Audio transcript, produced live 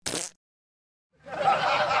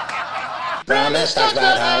Frumess talks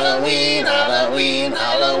about Halloween, Halloween,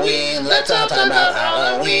 Halloween. Let's all talk about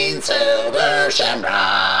Halloween, Silver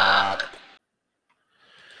Shamrock.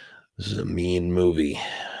 This is a mean movie.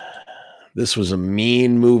 This was a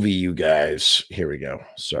mean movie, you guys. Here we go.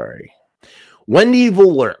 Sorry. When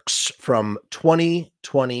Evil Lurks from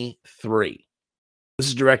 2023. This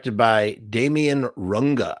is directed by Damien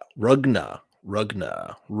Rugna.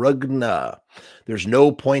 There's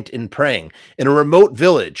no point in praying. In a remote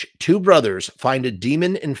village, two brothers find a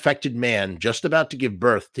demon-infected man just about to give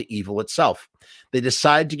birth to evil itself. They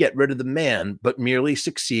decide to get rid of the man, but merely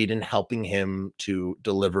succeed in helping him to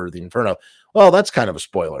deliver the inferno. Well, that's kind of a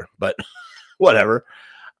spoiler, but whatever.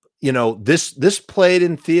 You know, this played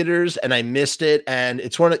in theaters and I missed it. And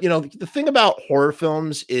it's one of, you know, the thing about horror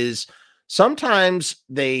films is sometimes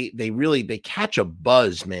they catch a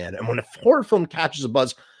buzz, man. And when a horror film catches a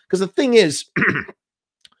buzz, because the thing is,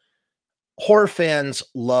 horror fans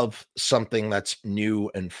love something that's new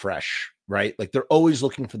and fresh, right? Like they're always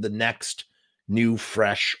looking for the next new,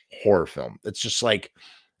 fresh horror film. It's just like,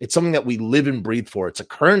 it's something that we live and breathe for. It's a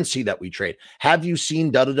currency that we trade. Have you seen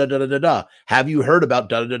da-da-da-da-da-da? Have you heard about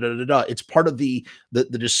da-da-da-da-da-da? It's part of the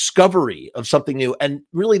discovery of something new. And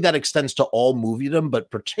really that extends to all moviedom, but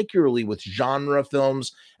particularly with genre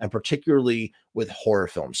films and particularly with horror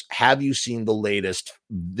films. Have you seen the latest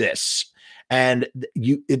this? And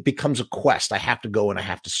it becomes a quest. I have to go and I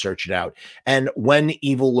have to search it out. And When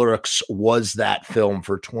Evil Lurks was that film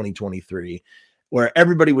for 2023, where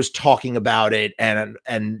everybody was talking about it,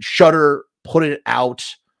 and Shudder put it out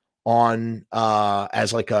on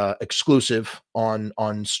as like a exclusive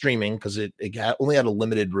on streaming because it only had a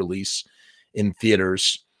limited release in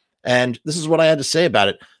theaters. And this is what I had to say about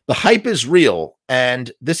it. The hype is real,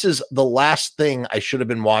 and this is the last thing I should have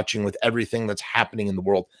been watching with everything that's happening in the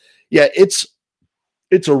world. Yeah, it's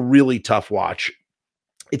a really tough watch.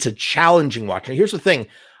 It's a challenging watch. And here's the thing.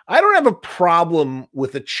 I don't have a problem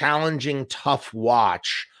with a challenging, tough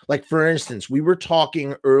watch. Like, for instance, we were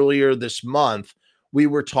talking earlier this month, we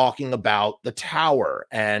were talking about The Tower,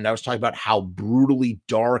 and I was talking about how brutally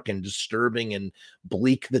dark and disturbing and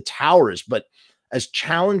bleak The Tower is. But as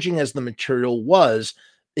challenging as the material was,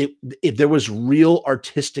 there was real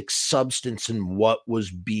artistic substance in what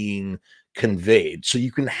was being conveyed. So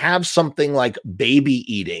you can have something like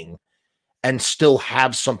Baby Eating and still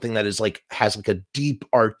have something that is like, has like a deep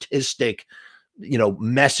artistic, you know,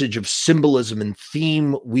 message of symbolism and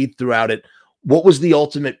theme weaved throughout it. What was the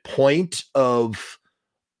ultimate point of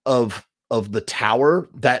The Tower?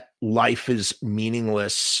 That life is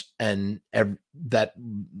meaningless and that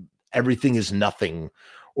everything is nothing,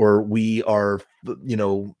 or we are, you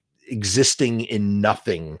know, existing in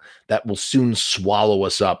nothing that will soon swallow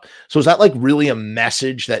us up. So is that like really a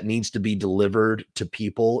message that needs to be delivered to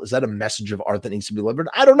people? Is that a message of art that needs to be delivered?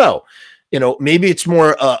 I don't know. You know, maybe it's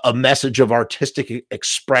more a message of artistic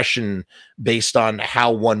expression based on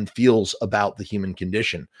how one feels about the human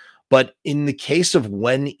condition. But in the case of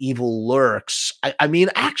When Evil Lurks, I mean,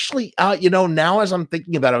 actually, you know, now as I'm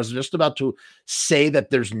thinking about it, I was just about to say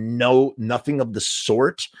that there's nothing of the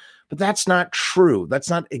sort, but that's not true. That's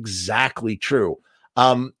not exactly true.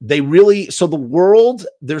 They really, so the world,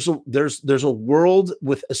 there's a world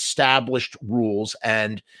with established rules,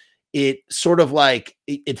 and it sort of like,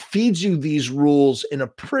 it feeds you these rules in a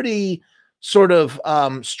pretty sort of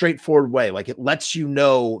straightforward way. Like it lets you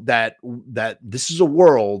know that this is a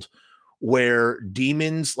world where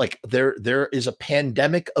demons, like there is a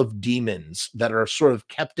pandemic of demons that are sort of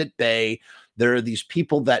kept at bay. There are these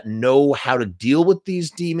people that know how to deal with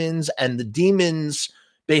these demons, and the demons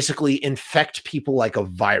basically infect people like a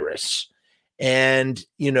virus. And,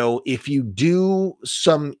 you know, if you do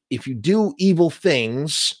evil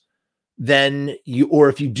things, then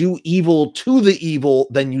if you do evil to the evil,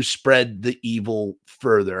 then you spread the evil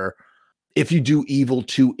further. If you do evil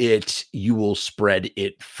to it, you will spread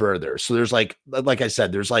it further. So there's like I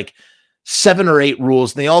said, there's like 7 or 8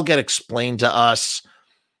 rules, and they all get explained to us.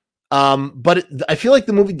 But I feel like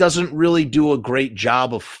the movie doesn't really do a great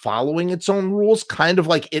job of following its own rules, kind of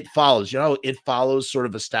like It Follows. You know, It Follows sort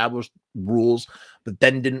of established rules, but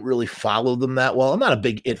then didn't really follow them that well. I'm not a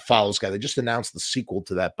big It Follows guy. They just announced the sequel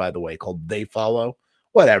to that, by the way, called They Follow.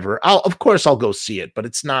 Whatever. Of course I'll go see it, but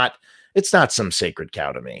it's not some sacred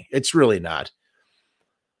cow to me. It's really not.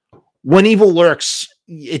 When Evil Lurks,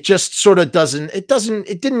 it just sort of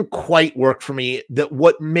it didn't quite work for me. That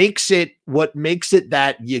what makes it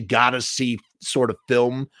that you gotta see sort of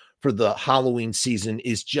film for the Halloween season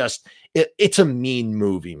is just, it's a mean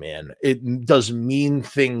movie, man. It does mean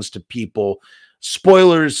things to people.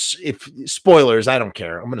 Spoilers, I don't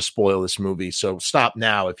care. I'm going to spoil this movie. So stop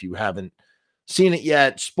now if you haven't seen it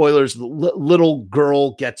yet. Spoilers: the little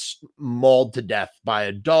girl gets mauled to death by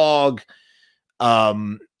a dog.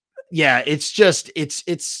 Yeah,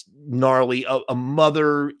 it's gnarly. A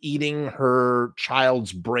mother eating her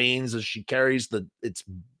child's brains as she carries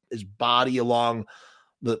his body along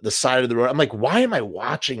the side of the road. I'm like, why am I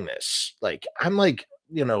watching this? Like, I'm like,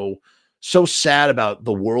 so sad about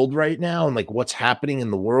the world right now and like what's happening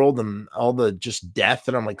in the world and all the just death.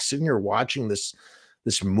 And I'm like sitting here watching this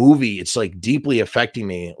movie. It's like deeply affecting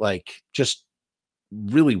me, like just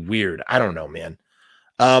really weird. I don't know, man.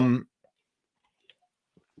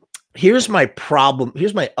 Here's my problem.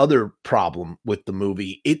 Here's my other problem with the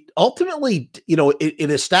movie. It ultimately,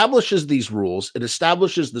 it establishes these rules, it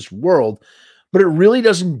establishes this world, but it really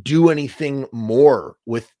doesn't do anything more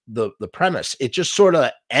with the premise. It just sort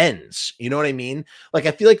of ends. You know what I mean? Like,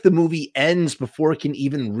 I feel like the movie ends before it can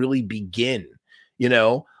even really begin.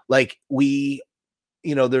 Like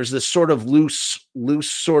there's this sort of loose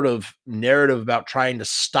sort of narrative about trying to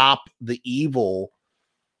stop the evil,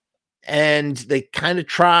 and they kind of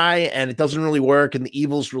try and it doesn't really work, and the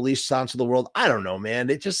evil's released onto the world. I don't know, man.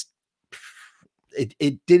 It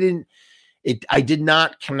didn't, I did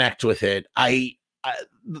not connect with it.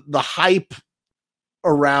 The hype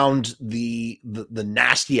around the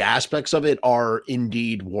nasty aspects of it are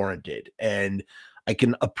indeed warranted, and I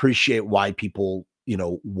can appreciate why people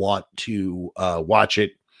want to watch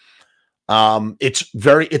it.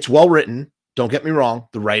 It's well written, don't get me wrong.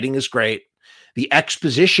 The writing is great. The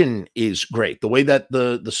exposition is great. The way that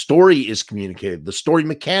the story is communicated, the story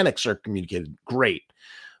mechanics are communicated, great.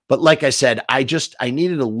 But like I said, I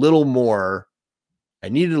needed a little more. I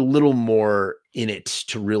needed a little more in it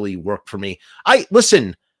to really work for me.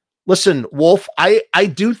 Listen, Wolf. I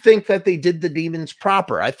do think that they did the demons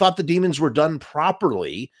proper. I thought the demons were done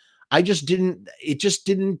properly. I just didn't. It just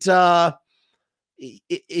didn't.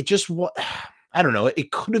 It just what I don't know.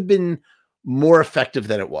 It could have been more effective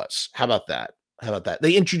than it was. How about that?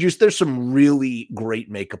 There's some really great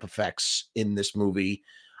makeup effects in this movie.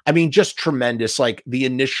 I mean, just tremendous. Like the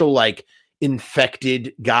initial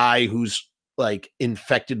infected guy who's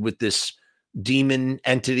infected with this demon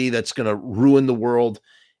entity that's going to ruin the world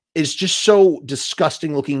is just so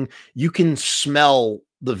disgusting looking. You can smell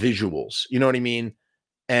the visuals. You know what I mean?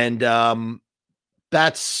 And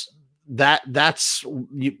that's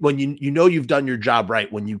when you've done your job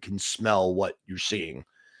right, when you can smell what you're seeing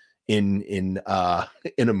in a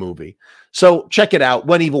movie. So check it out.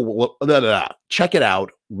 Check it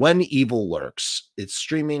out. When Evil Lurks. It's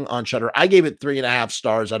streaming on Shudder. I gave it 3.5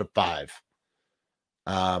 stars out of 5,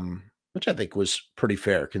 which I think was pretty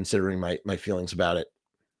fair considering my feelings about it.